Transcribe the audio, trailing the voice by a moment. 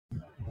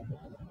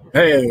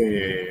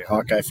Hey,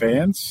 Hawkeye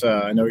fans.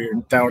 I know you're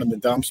down in the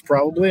dumps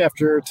probably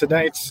after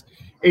tonight's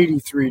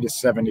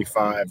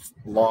 83-75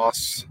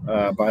 loss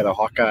by the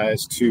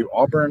Hawkeyes to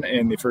Auburn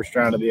in the first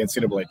round of the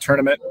NCAA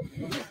Tournament.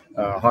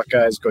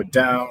 Hawkeyes go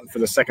down for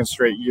the second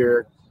straight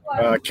year.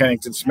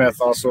 Kennington Smith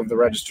also of the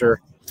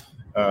register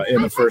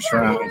in the first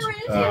round.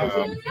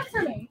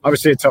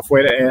 Obviously a tough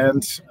way to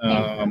end.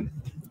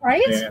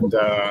 Right? And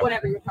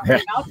yeah,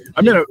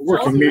 I'm in a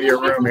working media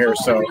room here,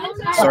 so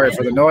sorry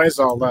for the noise.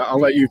 I'll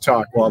let you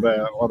talk while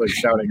they're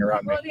shouting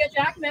around me.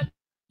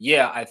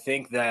 Yeah, I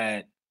think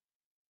that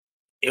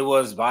it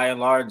was by and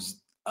large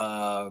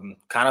kind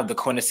of the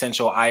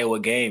quintessential Iowa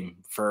game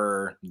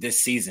for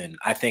this season.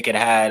 I think it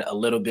had a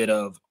little bit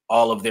of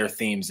all of their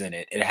themes in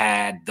it. It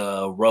had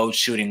the road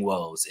shooting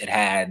woes. It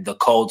had the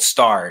cold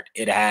start.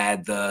 It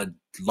had the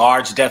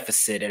large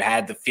deficit. It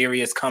had the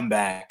furious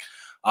comeback.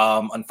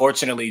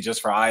 Unfortunately,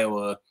 just for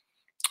Iowa,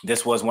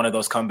 this was one of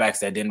those comebacks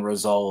that didn't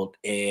result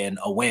in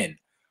a win.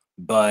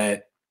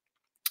 But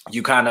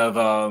you kind of,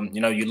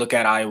 you look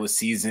at Iowa's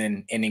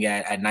season ending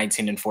at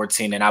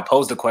 19-14, and I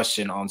posed a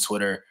question on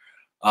Twitter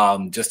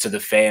just to the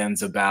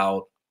fans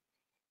about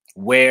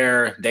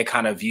where they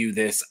kind of view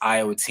this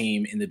Iowa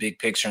team in the big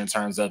picture in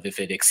terms of if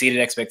it exceeded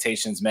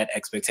expectations, met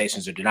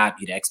expectations, or did not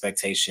meet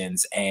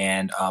expectations.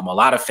 And a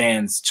lot of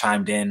fans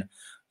chimed in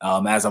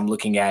as I'm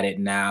looking at it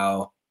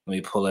now. Let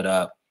me pull it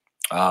up.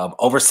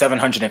 Over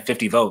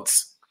 750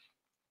 votes.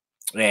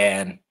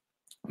 And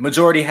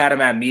majority had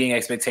them at meeting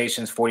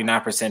expectations,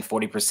 49%,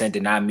 40%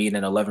 did not meet,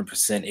 and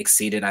 11%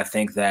 exceeded. I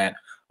think that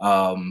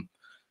Iowa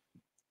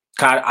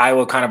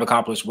kind of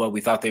accomplished what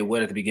we thought they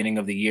would at the beginning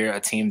of the year, a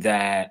team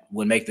that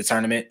would make the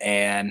tournament.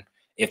 And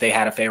if they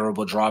had a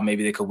favorable draw,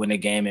 maybe they could win a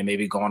game and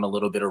maybe go on a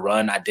little bit of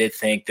run. I did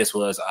think this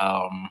was,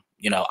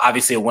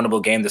 obviously a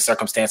winnable game. The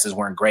circumstances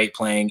weren't great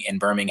playing in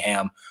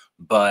Birmingham,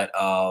 but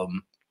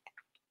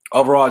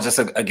overall, just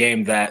a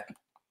game that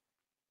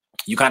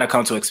you kind of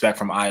come to expect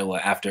from Iowa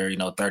after,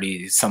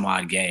 30 some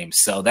odd games.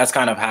 So that's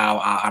kind of how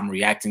I'm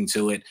reacting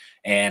to it.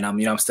 And,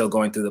 I'm still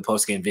going through the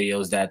post-game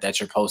videos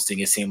that you're posting.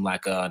 It seemed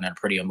like a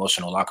pretty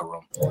emotional locker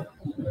room.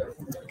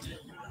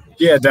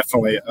 Yeah,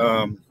 definitely.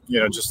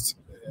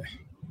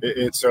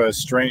 It's a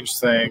strange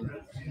thing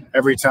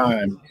every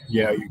time,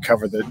 you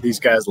cover these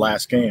guys'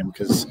 last game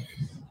because,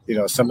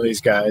 some of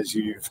these guys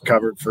you've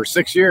covered for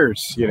 6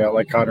 years,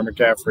 like Fran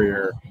McCaffery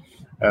or,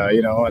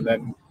 and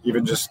then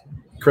even just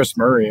Kris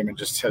Murray. I mean,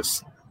 just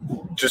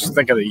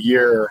think of the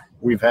year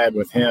we've had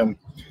with him.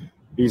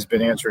 He's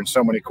been answering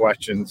so many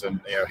questions,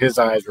 and his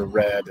eyes were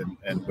red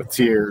and with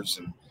tears.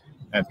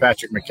 And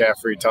Patrick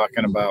McCaffery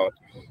talking about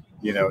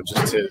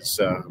just his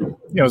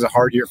it was a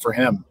hard year for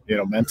him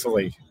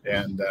mentally,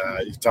 and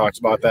he talked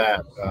about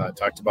that.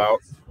 Talked about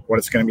what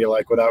it's going to be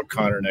like without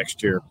Connor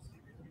next year,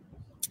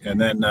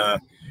 and then.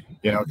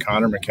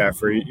 Fran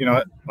McCaffery,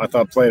 I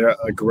thought played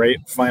a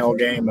great final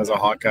game as a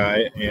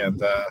Hawkeye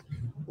and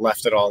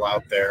left it all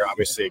out there.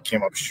 Obviously, it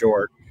came up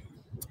short.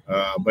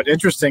 But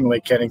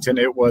interestingly, Kennington,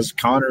 it was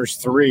Connor's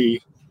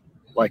three,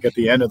 like at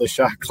the end of the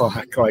shot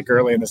clock, like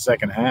early in the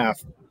second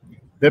half,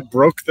 that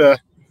broke the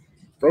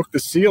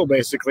seal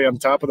basically on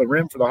top of the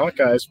rim for the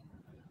Hawkeyes.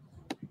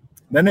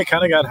 Then they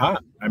kind of got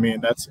hot. I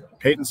mean, that's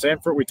Peyton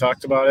Sanford. We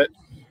talked about it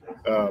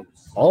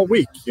all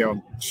week.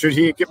 Should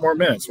he get more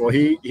minutes? Well,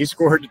 he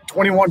scored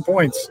 21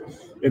 points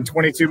in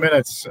 22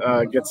 minutes,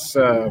 gets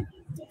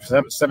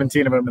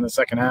 17 of them in the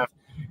second half.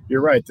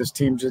 You're right. This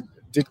team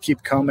did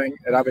keep coming.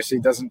 It obviously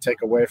doesn't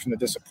take away from the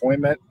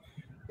disappointment.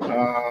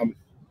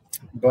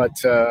 But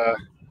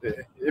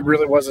it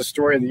really was a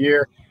story of the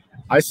year.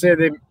 I say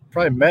they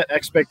probably met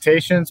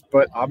expectations,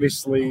 but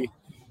obviously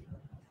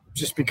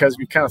just because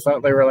we kind of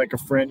thought they were like a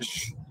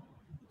fringe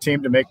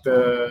team to make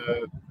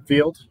the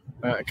field.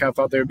 I kind of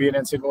thought they would be an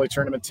NCAA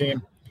tournament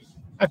team.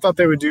 I thought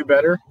they would do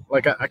better.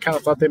 Like I kind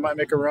of thought they might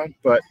make a run,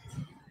 but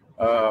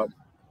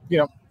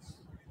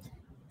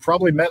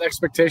probably met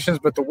expectations.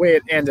 But the way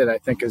it ended, I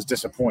think, is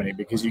disappointing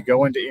because you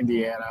go into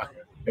Indiana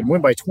and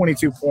win by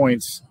 22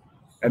 points,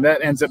 and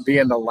that ends up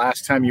being the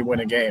last time you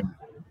win a game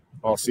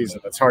all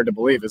season. That's hard to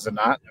believe, is it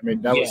not? I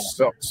mean, that was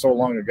so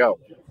long ago.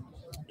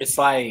 It's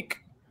like,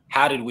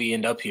 how did we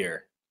end up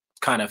here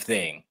kind of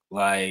thing?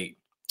 Like,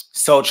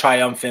 so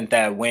triumphant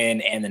that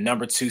win, and the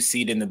number 2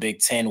 seed in the Big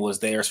Ten was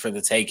theirs for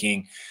the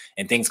taking,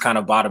 and things kind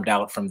of bottomed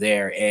out from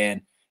there.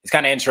 And it's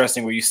kind of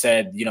interesting where you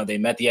said, they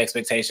met the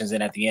expectations,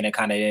 and at the end it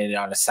kind of ended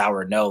on a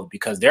sour note,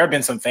 because there have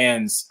been some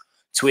fans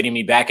tweeting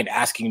me back and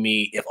asking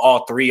me if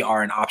all 3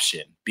 are an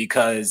option,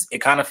 because it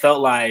kind of felt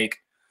like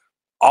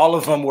all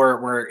of them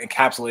were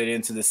encapsulated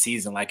into the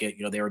season. Like,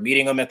 they were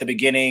meeting them at the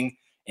beginning,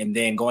 and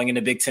then going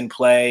into Big Ten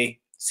play,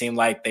 seemed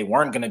like they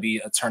weren't going to be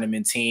a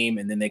tournament team.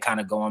 And then they kind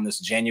of go on this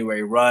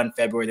January run.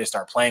 February, they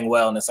start playing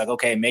well. And it's like,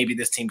 okay, maybe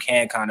this team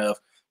can kind of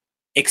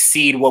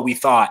exceed what we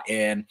thought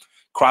and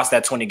cross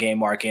that 20-game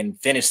mark and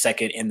finish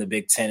second in the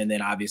Big Ten. And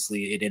then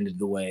obviously it ended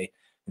the way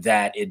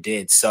that it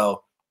did.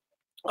 So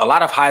a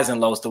lot of highs and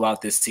lows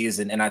throughout this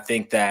season. And I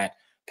think that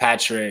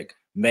Patrick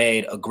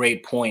made a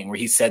great point where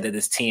he said that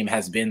this team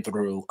has been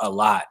through a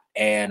lot.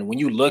 And when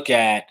you look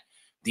at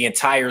the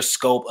entire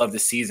scope of the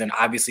season,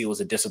 obviously it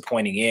was a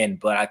disappointing end,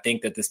 but I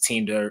think that this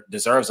team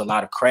deserves a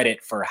lot of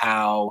credit for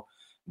how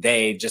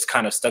they just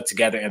kind of stuck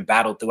together and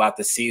battled throughout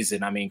the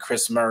season. I mean,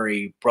 Kris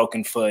Murray,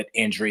 broken foot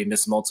injury,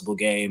 missed multiple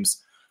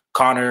games.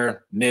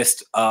 Connor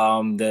missed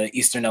the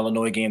Eastern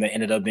Illinois game that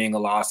ended up being a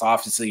loss.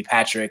 Obviously,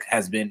 Patrick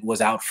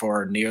was out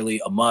for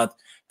nearly a month.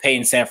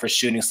 Peyton Sanford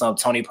shooting slump.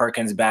 Tony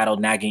Perkins battled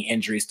nagging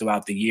injuries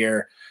throughout the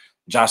year.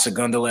 Josh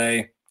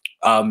Agundale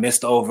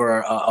missed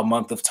over a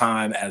month of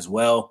time as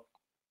well.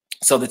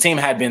 So the team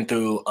had been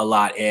through a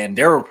lot, and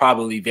there were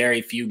probably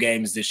very few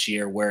games this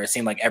year where it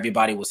seemed like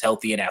everybody was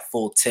healthy and at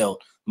full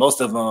tilt,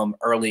 most of them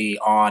early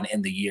on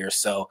in the year.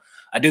 So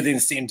I do think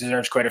this team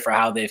deserves credit for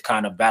how they've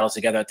kind of battled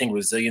together. I think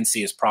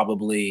resiliency is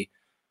probably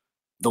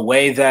the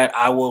way that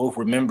I will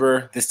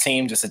remember this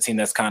team, just a team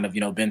that's kind of,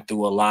 been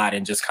through a lot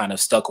and just kind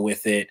of stuck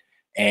with it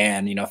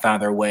and,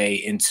 found their way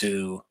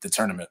into the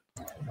tournament.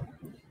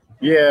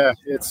 Yeah,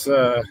 it's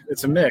a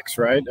mix,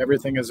 right?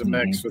 Everything is a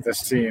mix with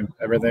this team.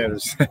 Everything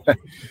is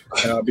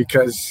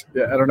because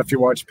I don't know if you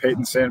watched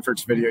Peyton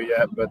Sanford's video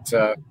yet, but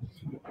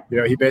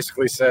he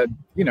basically said,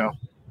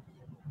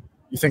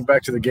 you think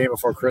back to the game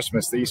before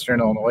Christmas, the Eastern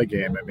Illinois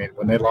game. I mean,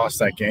 when they lost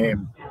that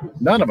game,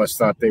 none of us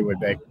thought they would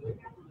make.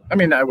 I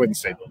mean, I wouldn't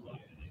say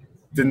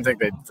didn't think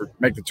they'd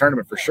make the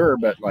tournament for sure,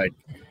 but like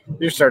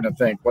you're starting to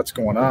think what's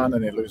going on,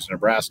 and they lose to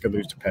Nebraska,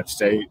 lose to Penn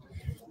State,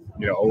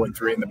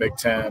 0-3 in the Big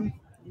Ten.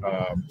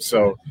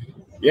 So,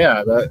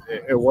 yeah,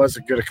 it was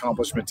a good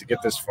accomplishment to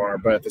get this far,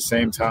 but at the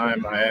same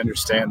time, I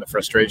understand the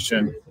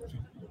frustration.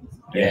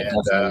 Yeah,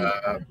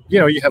 and,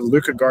 you have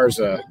Luka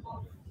Garza,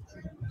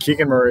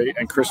 Keegan Murray,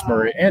 and Kris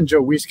Murray, and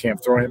Joe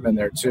Wieskamp throwing him in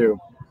there too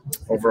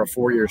over a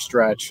 4-year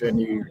stretch, and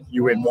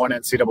you win one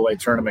NCAA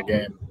tournament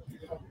game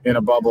in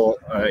a bubble,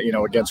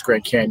 against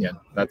Grand Canyon.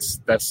 That's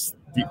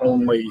the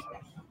only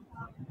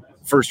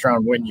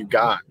first-round win you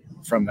got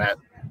from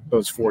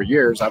those 4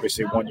 years.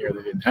 Obviously, 1 year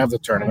they didn't have the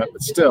tournament,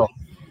 but still,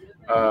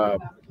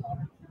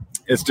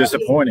 it's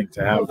disappointing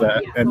to have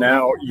that. And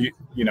now,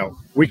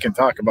 we can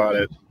talk about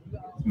it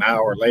now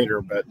or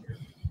later, but,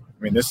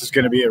 I mean, this is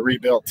going to be a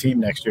rebuilt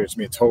team next year. It's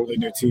going to be a totally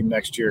new team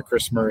next year.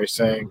 Kris Murray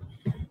saying,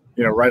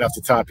 right off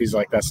the top, he's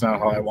like, that's not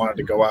how I wanted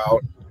to go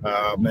out.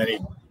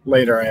 Then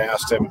later I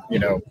asked him,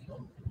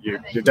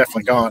 you're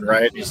definitely gone,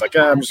 right? And he's like,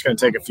 I'm just going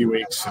to take a few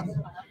weeks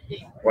and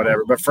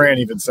whatever. But Fran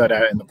even said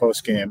in the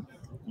post game,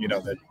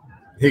 that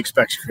he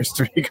expects Kris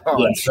to be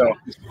gone. Yeah.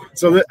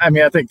 So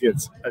I think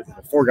it's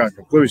a foregone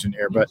conclusion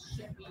here, but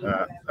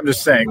I'm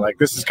just saying, like,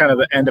 this is kind of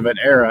the end of an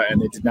era,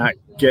 and they did not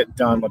get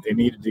done what they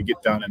needed to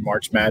get done in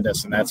March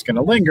Madness, and that's going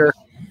to linger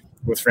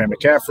with Fran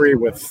McCaffery,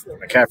 with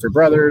McCaffery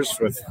brothers,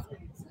 with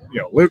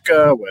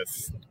Luka,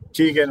 with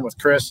Keegan, with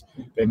Kris.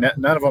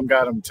 None of them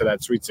got them to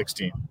that Sweet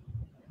 16.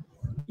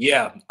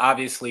 Yeah,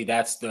 obviously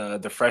that's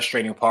the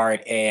frustrating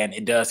part, and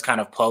it does kind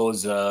of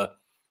pose a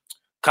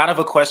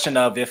question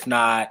of, if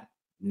not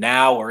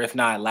now or if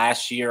not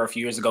last year or a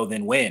few years ago,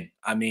 then when?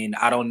 I mean,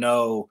 I don't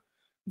know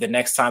the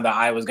next time that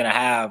Iowa's going to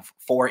have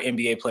 4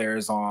 NBA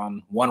players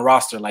on one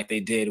roster like they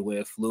did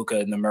with Luka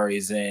and the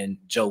Murrays and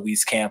Joe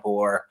Wieskamp,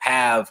 or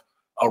have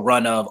a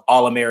run of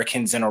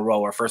All-Americans in a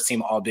row or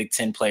first-team All-Big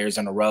Ten players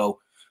in a row.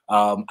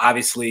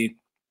 Obviously,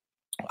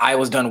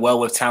 Iowa's done well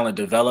with talent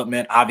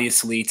development,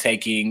 obviously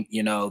taking,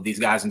 these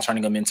guys and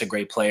turning them into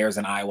great players,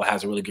 and Iowa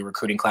has a really good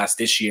recruiting class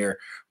this year.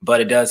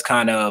 But it does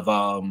kind of,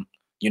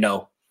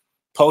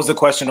 pose the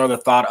question or the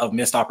thought of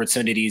missed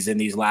opportunities in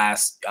these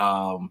last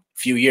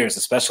few years,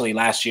 especially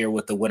last year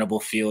with the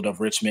winnable field of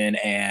Richmond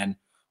and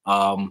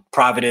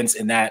Providence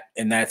in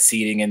that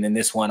seeding. And then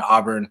this one,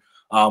 Auburn,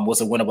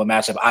 was a winnable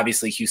matchup.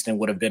 Obviously, Houston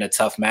would have been a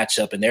tough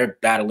matchup, and they're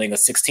battling a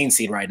 16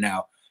 seed right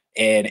now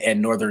in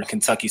Northern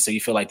Kentucky. So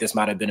you feel like this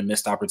might have been a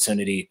missed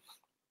opportunity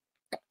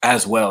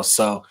as well.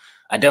 So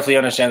I definitely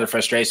understand the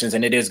frustrations,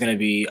 and it is going to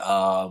be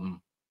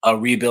a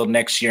rebuild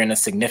next year and a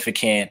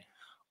significant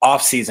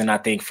offseason, I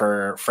think,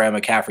 for Fran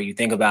McCaffery. You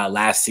think about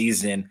last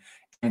season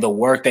and the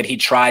work that he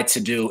tried to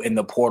do in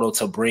the portal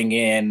to bring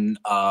in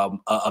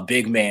a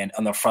big man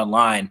on the front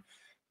line.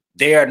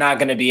 They are not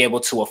going to be able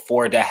to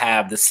afford to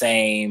have the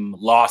same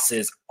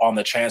losses on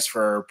the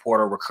transfer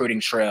portal recruiting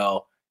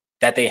trail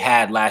that they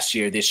had last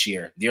year, this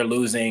year. They're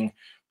losing,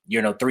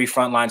 3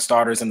 frontline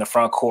starters in the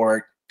front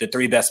court, the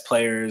 3 best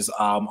players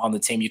on the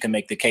team you can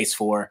make the case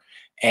for.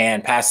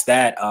 And past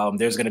that,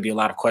 there's going to be a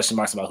lot of question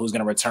marks about who's going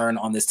to return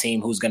on this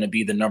team, who's going to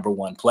be the number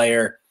 1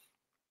 player,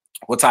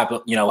 what type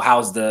of,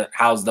 how's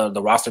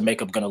the roster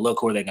makeup going to look,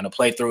 who are they going to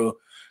play through?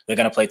 They're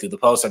going to play through the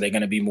post. Are they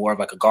going to be more of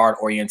like a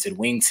guard-oriented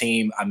wing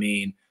team? I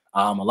mean,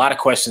 a lot of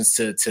questions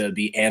to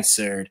be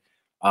answered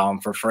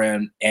for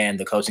Fran and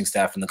the coaching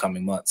staff in the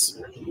coming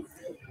months.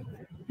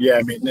 Yeah,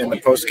 I mean, in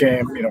the post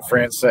game,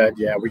 Fran said,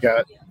 we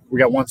got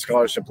 1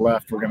 scholarship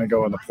left. We're going to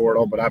go in the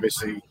portal, but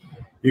obviously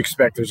you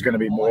expect there's going to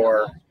be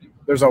more.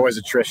 There's always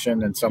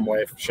attrition in some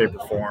way, shape,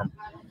 or form.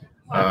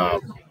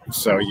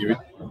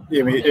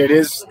 It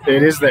is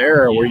the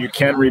era where you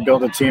can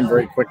rebuild a team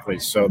very quickly.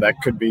 So that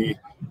could be,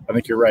 I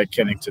think you're right,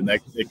 Kennington.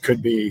 It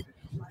could be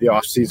the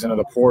off season of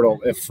the portal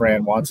if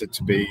Fran wants it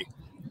to be.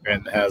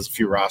 and has a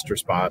few roster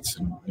spots,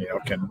 and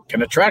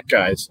can attract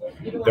guys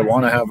that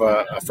want to have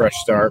a fresh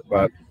start.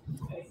 But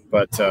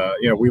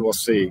we will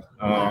see.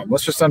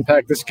 Let's just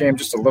unpack this game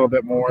just a little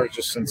bit more,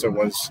 just since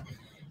it's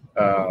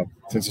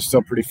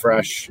still pretty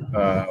fresh.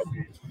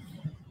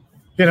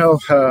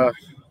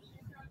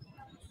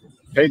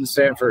 Peyton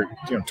Sanford,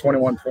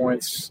 21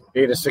 points,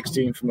 8 of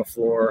 16 from the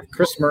floor.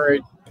 Kris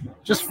Murray,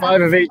 just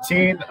 5 of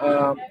 18.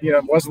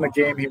 It wasn't the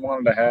game he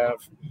wanted to have.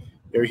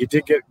 He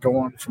did get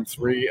going from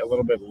three a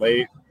little bit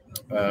late.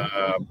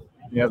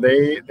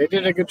 They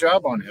did a good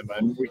job on him,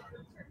 and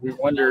we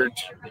wondered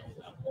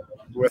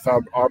with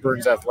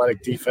Auburn's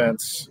athletic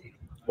defense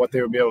what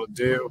they would be able to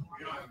do.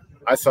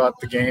 I thought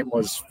the game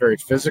was very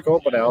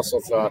physical, but I also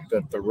thought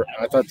that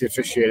the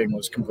officiating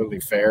was completely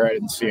fair. I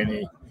didn't see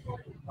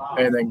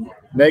anything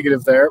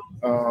negative there.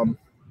 Philip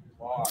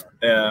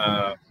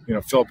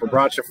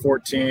Obracha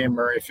 14,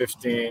 Murray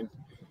 15,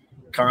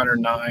 Connor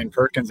 9,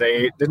 Perkins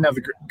 8. Didn't have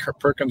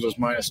Perkins was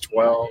minus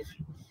 12.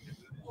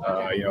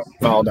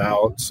 Fouled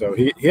out, so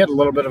he had a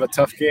little bit of a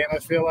tough game, I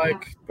feel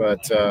like.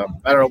 But I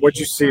don't know what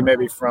you see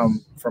maybe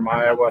from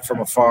Iowa from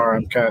afar.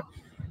 I'm kind of,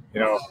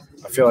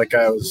 I feel like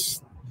I was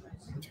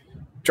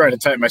trying to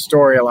tighten my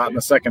story a lot in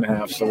the second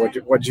half. So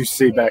what'd you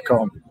see back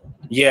home?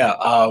 Yeah,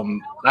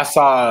 I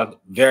saw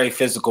very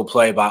physical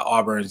play by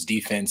Auburn's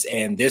defense,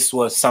 and this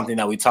was something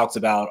that we talked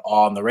about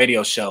on the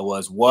radio show,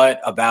 was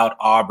what about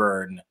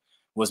Auburn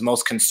was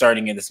most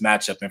concerning in this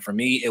matchup. And for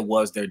me, it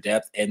was their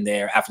depth and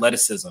their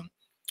athleticism.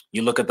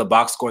 You look at the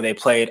box score, they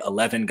played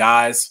 11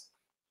 guys,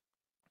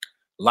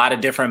 a lot of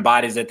different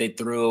bodies that they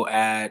threw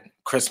at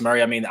Kris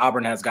Murray. I mean,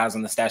 Auburn has guys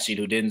on the stat sheet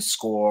who didn't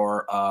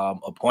score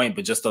a point,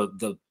 but just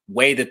the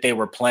way that they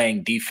were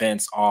playing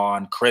defense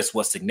on Kris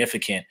was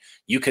significant.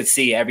 You could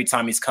see every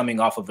time he's coming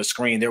off of a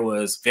screen, there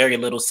was very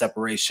little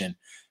separation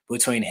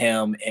between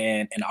him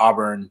and an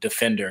Auburn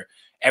defender.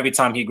 Every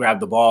time he grabbed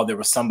the ball, there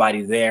was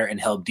somebody there and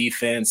held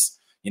defense,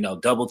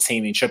 double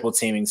teaming, triple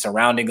teaming,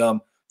 surrounding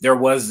him. There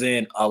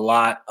wasn't a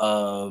lot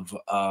of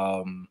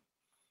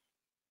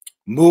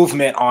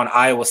movement on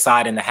Iowa's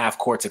side in the half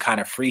court to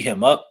kind of free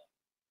him up.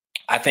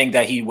 I think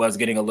that he was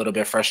getting a little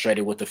bit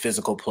frustrated with the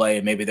physical play,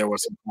 and maybe there were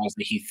some calls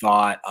that he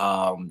thought,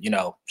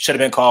 should have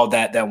been called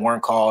that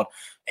weren't called,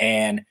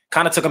 and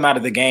kind of took him out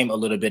of the game a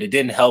little bit. It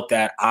didn't help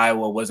that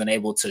Iowa wasn't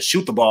able to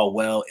shoot the ball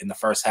well in the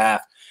first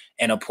half.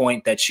 And a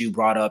point that you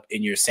brought up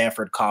in your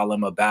Sanford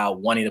column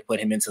about wanting to put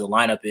him into the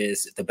lineup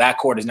is if the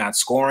backcourt is not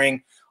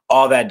scoring,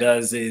 all that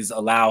does is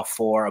allow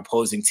for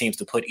opposing teams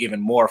to put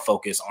even more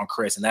focus on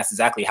Kris. And that's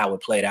exactly how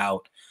it played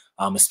out,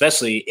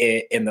 especially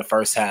in the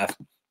first half.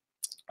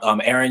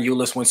 Aaron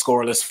Eulis went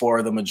scoreless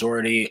for the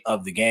majority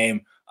of the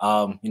game.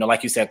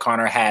 Like you said,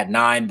 Connor had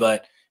 9,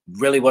 but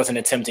really wasn't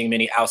attempting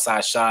many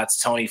outside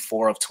shots. Tony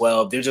 4 of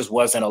 12. There just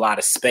wasn't a lot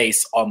of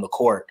space on the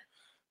court.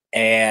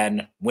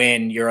 And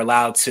when you're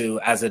allowed to,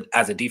 as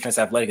a defense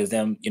athletic as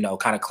them,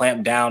 kind of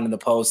clamp down in the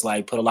post,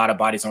 like put a lot of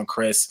bodies on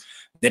Kris,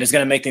 then it's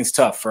going to make things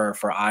tough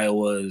for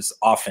Iowa's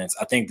offense.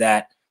 I think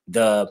that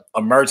the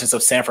emergence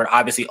of Sanford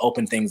obviously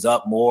opened things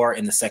up more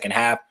in the second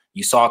half.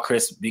 You saw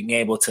Kris being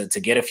able to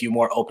get a few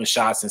more open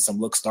shots, and some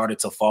looks started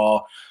to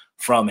fall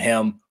from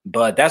him.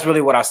 But that's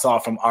really what I saw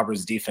from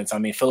Auburn's defense. I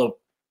mean, Philip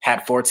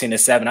had 14 to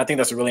 7. I think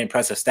that's a really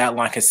impressive stat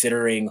line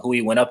considering who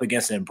he went up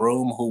against in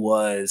Broome, who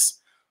was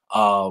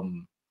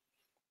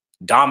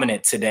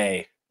dominant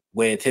today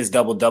with his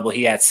double-double.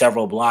 He had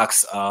several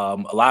blocks, a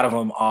lot of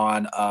them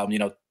on,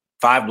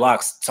 5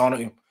 blocks.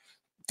 Tony,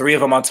 3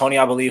 of them on Tony,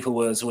 I believe, who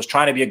was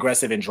trying to be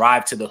aggressive and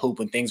drive to the hoop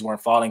when things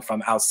weren't falling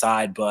from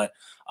outside. But,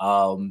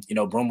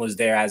 Broome was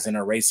there as an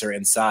eraser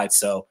inside.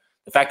 So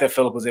the fact that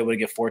Philip was able to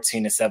get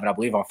 14 to 7, I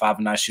believe, on 5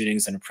 of 9 shooting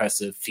is an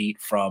impressive feat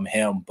from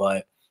him.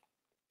 But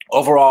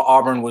overall,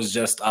 Auburn was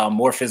just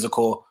more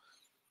physical.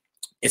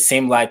 It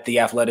seemed like the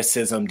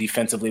athleticism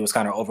defensively was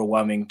kind of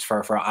overwhelming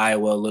for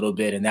Iowa a little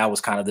bit. And that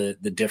was kind of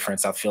the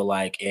difference, I feel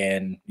like,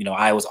 in,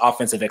 Iowa's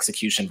offensive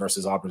execution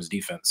versus Auburn's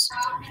defense.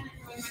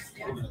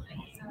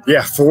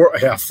 Yeah, 4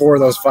 of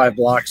those 5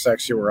 blocks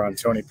actually were on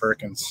Tony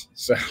Perkins.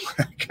 So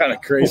kind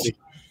of crazy.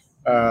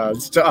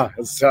 It's tough.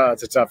 It's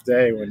a tough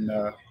day when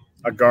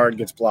a guard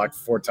gets blocked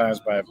 4 times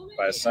by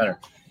a center.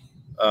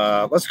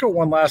 Let's go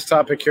one last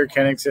topic here,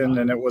 Kennington,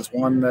 and it was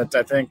one that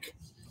I think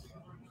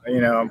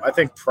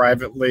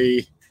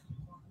privately,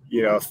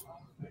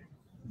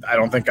 I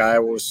don't think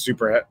Iowa was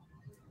super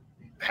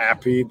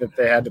happy that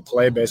they had to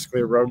play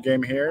basically a road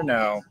game here.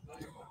 Now,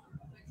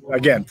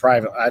 again,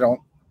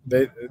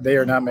 they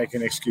are not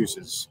making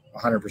excuses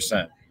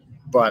 100%.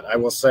 But I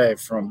will say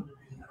from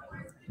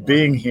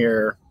being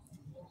here,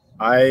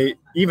 I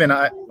even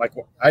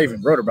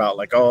wrote about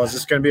is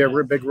this going to be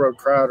a big road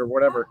crowd or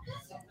whatever?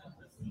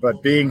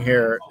 But being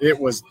here, it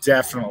was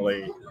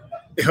definitely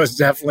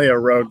a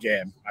road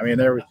game. I mean,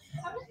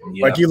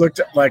 you looked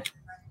at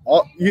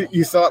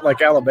you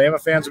thought Alabama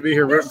fans would be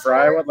here rooting for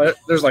Iowa.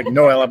 There's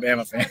no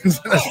Alabama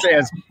fans in the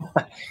stands.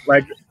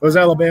 Those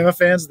Alabama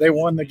fans, they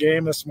won the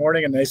game this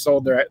morning and they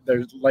sold their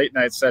late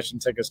night session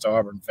tickets to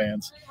Auburn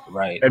fans,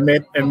 right? And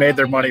made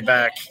their money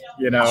back,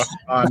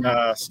 on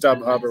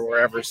StubHub or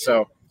wherever.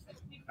 So,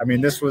 I mean,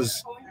 this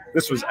was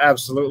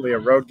absolutely a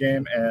road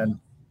game, and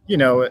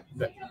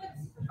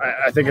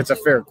I think it's a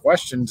fair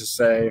question to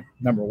say,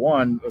 number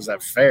one, was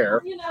that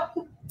fair?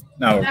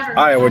 No,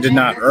 Iowa did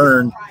not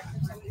earn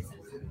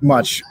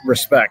much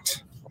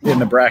respect in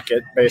the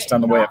bracket based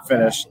on the way it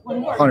finished,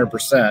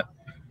 100%.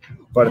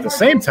 But at the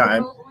same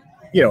time,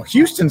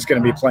 Houston's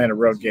going to be playing a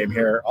road game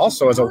here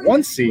also as a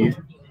 1 seed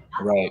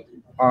right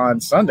on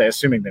Sunday,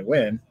 assuming they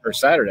win, or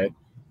Saturday.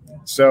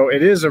 So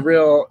it is a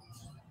real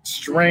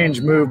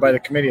strange move by the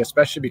committee,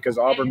 especially because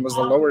Auburn was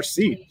the lower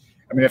seed.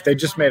 I mean, if they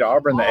just made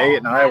Auburn the 8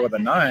 and Iowa the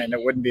 9,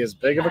 it wouldn't be as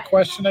big of a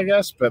question, I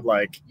guess. But,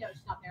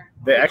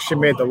 they actually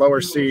made the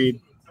lower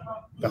seed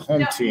the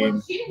home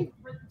team.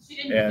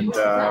 And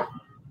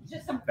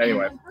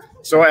anyway,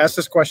 so I asked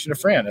this question to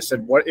Fran. I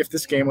said, what if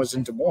this game was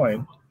in Des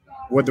Moines?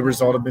 Would the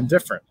result have been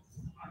different?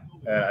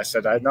 And I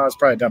said, I know it's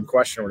probably a dumb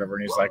question or whatever.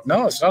 And he's like,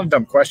 no, it's not a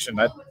dumb question.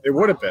 It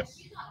would have been.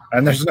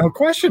 And there's no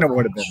question it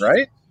would have been,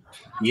 right?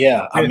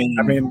 Yeah. I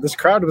mean, this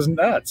crowd was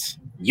nuts.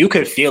 You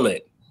could feel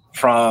it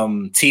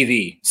from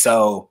TV.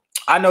 So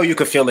I know you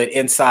could feel it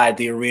inside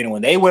the arena.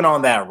 When they went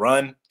on that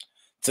run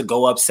to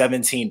go up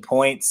 17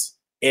 points,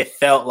 it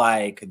felt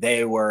like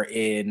they were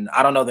in,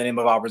 I don't know the name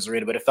of Auburn's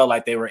arena, but it felt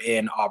like they were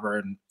in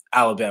Auburn,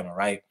 Alabama,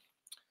 right?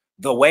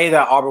 The way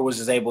that Auburn was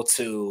just able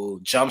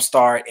to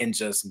jumpstart and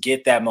just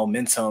get that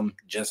momentum,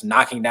 just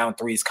knocking down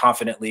threes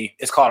confidently.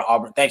 It's called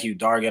Auburn. Thank you,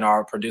 Dargan,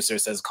 our producer,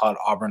 says it's called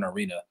Auburn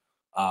Arena.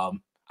 I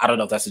don't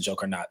know if that's a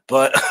joke or not,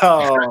 but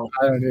I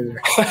don't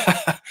either.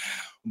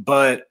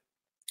 But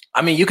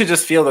I mean, you could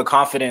just feel the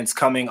confidence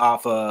coming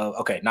off of,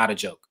 okay, not a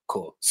joke.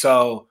 Cool.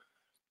 So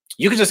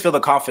you could just feel the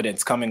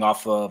confidence coming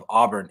off of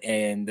Auburn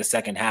in the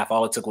second half.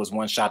 All it took was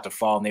one shot to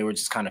fall, and they were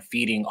just kind of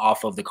feeding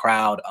off of the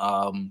crowd.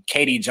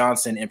 Katie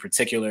Johnson in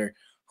particular,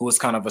 who was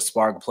kind of a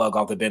spark plug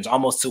off the bench,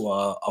 almost to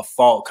a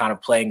fault, kind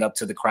of playing up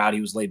to the crowd.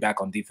 He was laid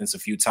back on defense a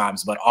few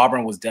times, but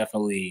Auburn was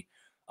definitely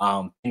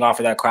off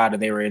of that crowd,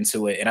 and they were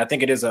into it. And I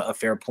think it is a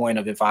fair point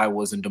of, if I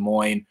was in Des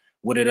Moines,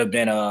 would it have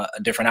been a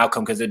different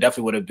outcome? Because it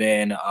definitely would have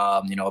been,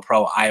 a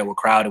pro Iowa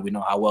crowd, and we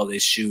know how well they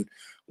shoot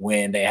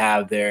when they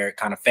have their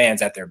kind of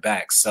fans at their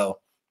backs. So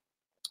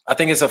I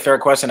think it's a fair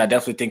question. I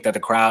definitely think that the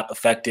crowd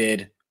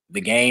affected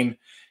the game.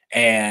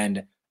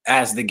 And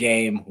as the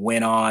game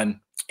went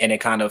on, and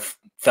it kind of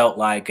felt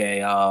like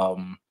a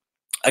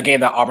game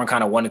that Auburn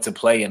kind of wanted to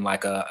play in,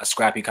 like a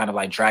scrappy kind of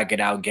like drag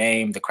it out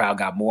game, the crowd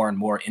got more and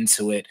more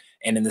into it.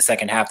 And in the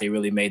second half, they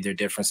really made their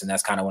difference. And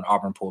that's kind of when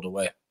Auburn pulled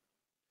away.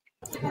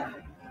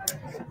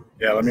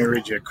 Yeah, let me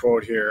read you a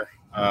quote here,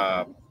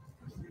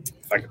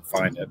 if I can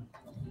find it.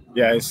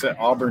 Yeah, he said,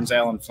 Auburn's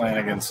Alan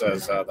Flanagan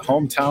says, the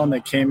hometown,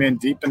 they came in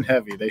deep and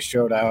heavy. They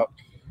showed out.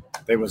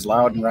 They was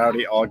loud and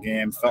rowdy all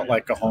game. Felt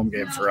like a home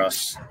game for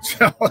us.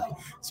 So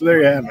there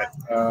you have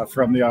it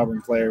from the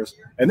Auburn players.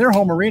 And their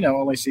home arena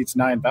only seats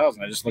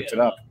 9,000. I just looked it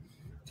up.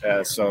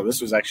 So this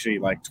was actually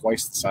like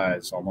twice the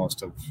size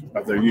almost of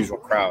their usual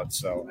crowd.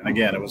 So, and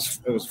again, it was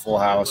full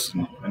house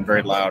and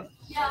very loud.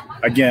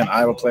 Again,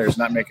 Iowa players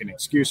not making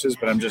excuses,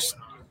 but I'm just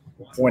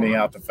pointing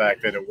out the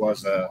fact that it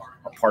was a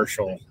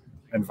partial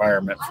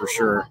environment for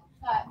sure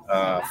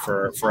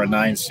for a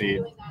 9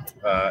 seed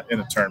in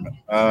a tournament.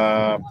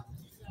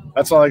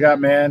 That's all I got,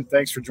 man.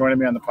 Thanks for joining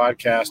me on the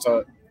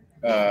podcast.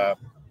 I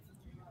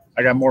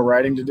got more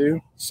writing to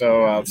do,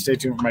 so stay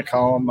tuned for my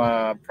column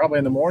probably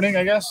in the morning,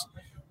 I guess.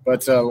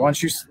 But why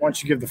don't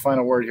you give the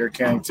final word here,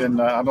 Kennington?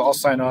 I'll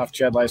sign off.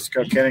 Chad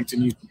Leistikow,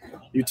 Kennington,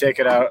 you take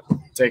it out.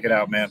 Take it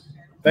out, man.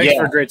 Thanks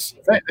for a great.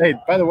 Hey,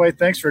 by the way,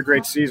 thanks for a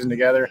great season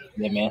together.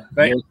 Yeah,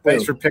 man.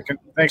 Thanks for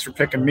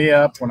picking me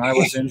up when I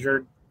was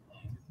injured.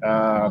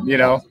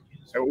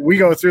 We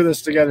go through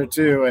this together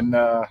too, and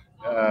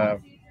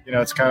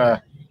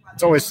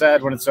it's always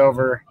sad when it's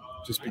over,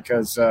 just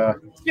because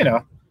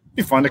it'd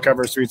be fun to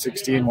cover a Sweet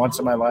 16 once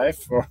in my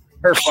life or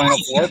Final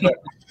Four,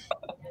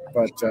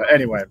 but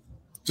anyway,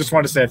 just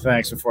wanted to say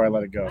thanks before I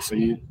let it go. So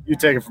you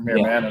take it from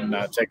here, man,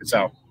 and take us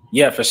out.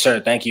 Yeah, for sure.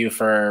 Thank you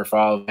for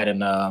all of that.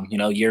 And,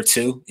 year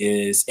 2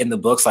 is in the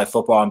books, like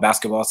football and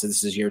basketball. So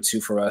this is year 2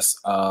 for us.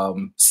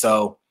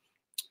 So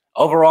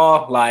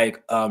overall,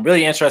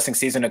 really interesting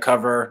season to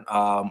cover.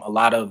 A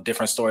lot of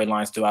different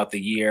storylines throughout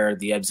the year,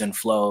 the ebbs and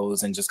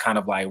flows, and just kind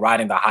of like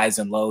riding the highs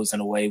and lows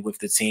in a way with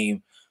the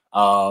team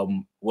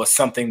was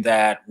something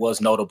that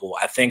was notable.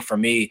 I think for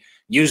me,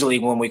 usually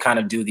when we kind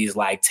of do these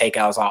like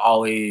takeouts, I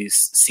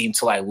always seem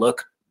to like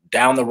look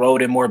down the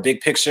road in more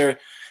big picture.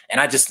 And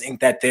I just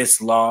think that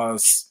this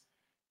loss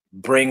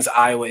brings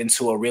Iowa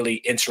into a really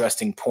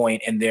interesting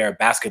point in their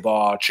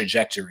basketball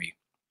trajectory,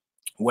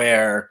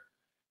 where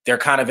they're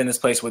kind of in this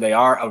place where they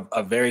are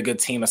a very good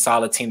team, a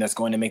solid team that's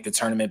going to make the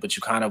tournament, but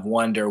you kind of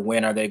wonder,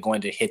 when are they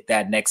going to hit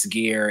that next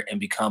gear and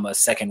become a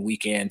second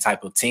weekend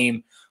type of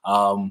team?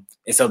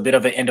 It's a bit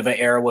of an end of an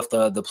era with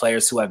the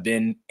players who have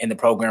been in the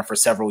program for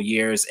several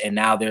years, and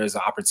now there's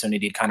an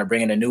opportunity to kind of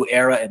bring in a new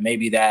era, and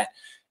maybe that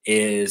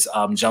is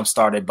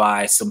jump-started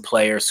by some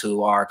players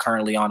who are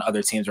currently on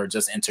other teams or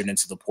just entered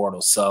into the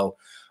portal. So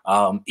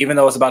even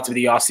though it's about to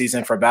be the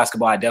offseason for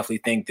basketball, I definitely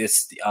think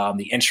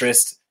the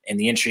interest and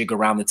the intrigue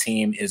around the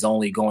team is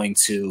only going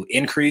to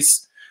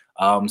increase.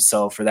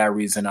 So for that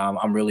reason,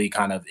 I'm really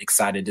kind of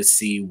excited to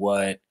see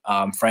what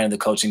Fran and the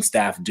coaching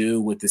staff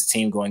do with this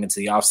team going into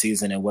the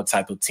offseason and what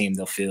type of team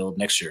they'll field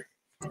next year.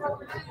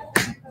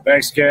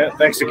 Thanks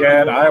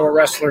again. Iowa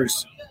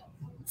Wrestlers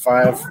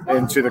 5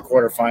 into the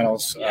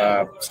quarterfinals.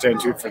 Stay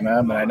tuned for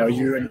them. And I know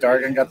you and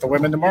Dargan got the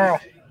women tomorrow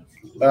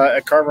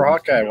at Carver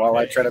Hawkeye while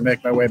I try to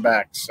make my way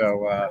back.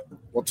 So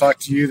we'll talk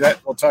to you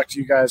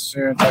guys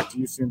soon. Talk to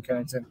you soon,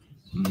 Kennington.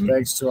 Mm-hmm.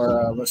 Thanks to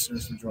our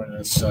listeners for joining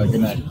us. Good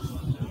night.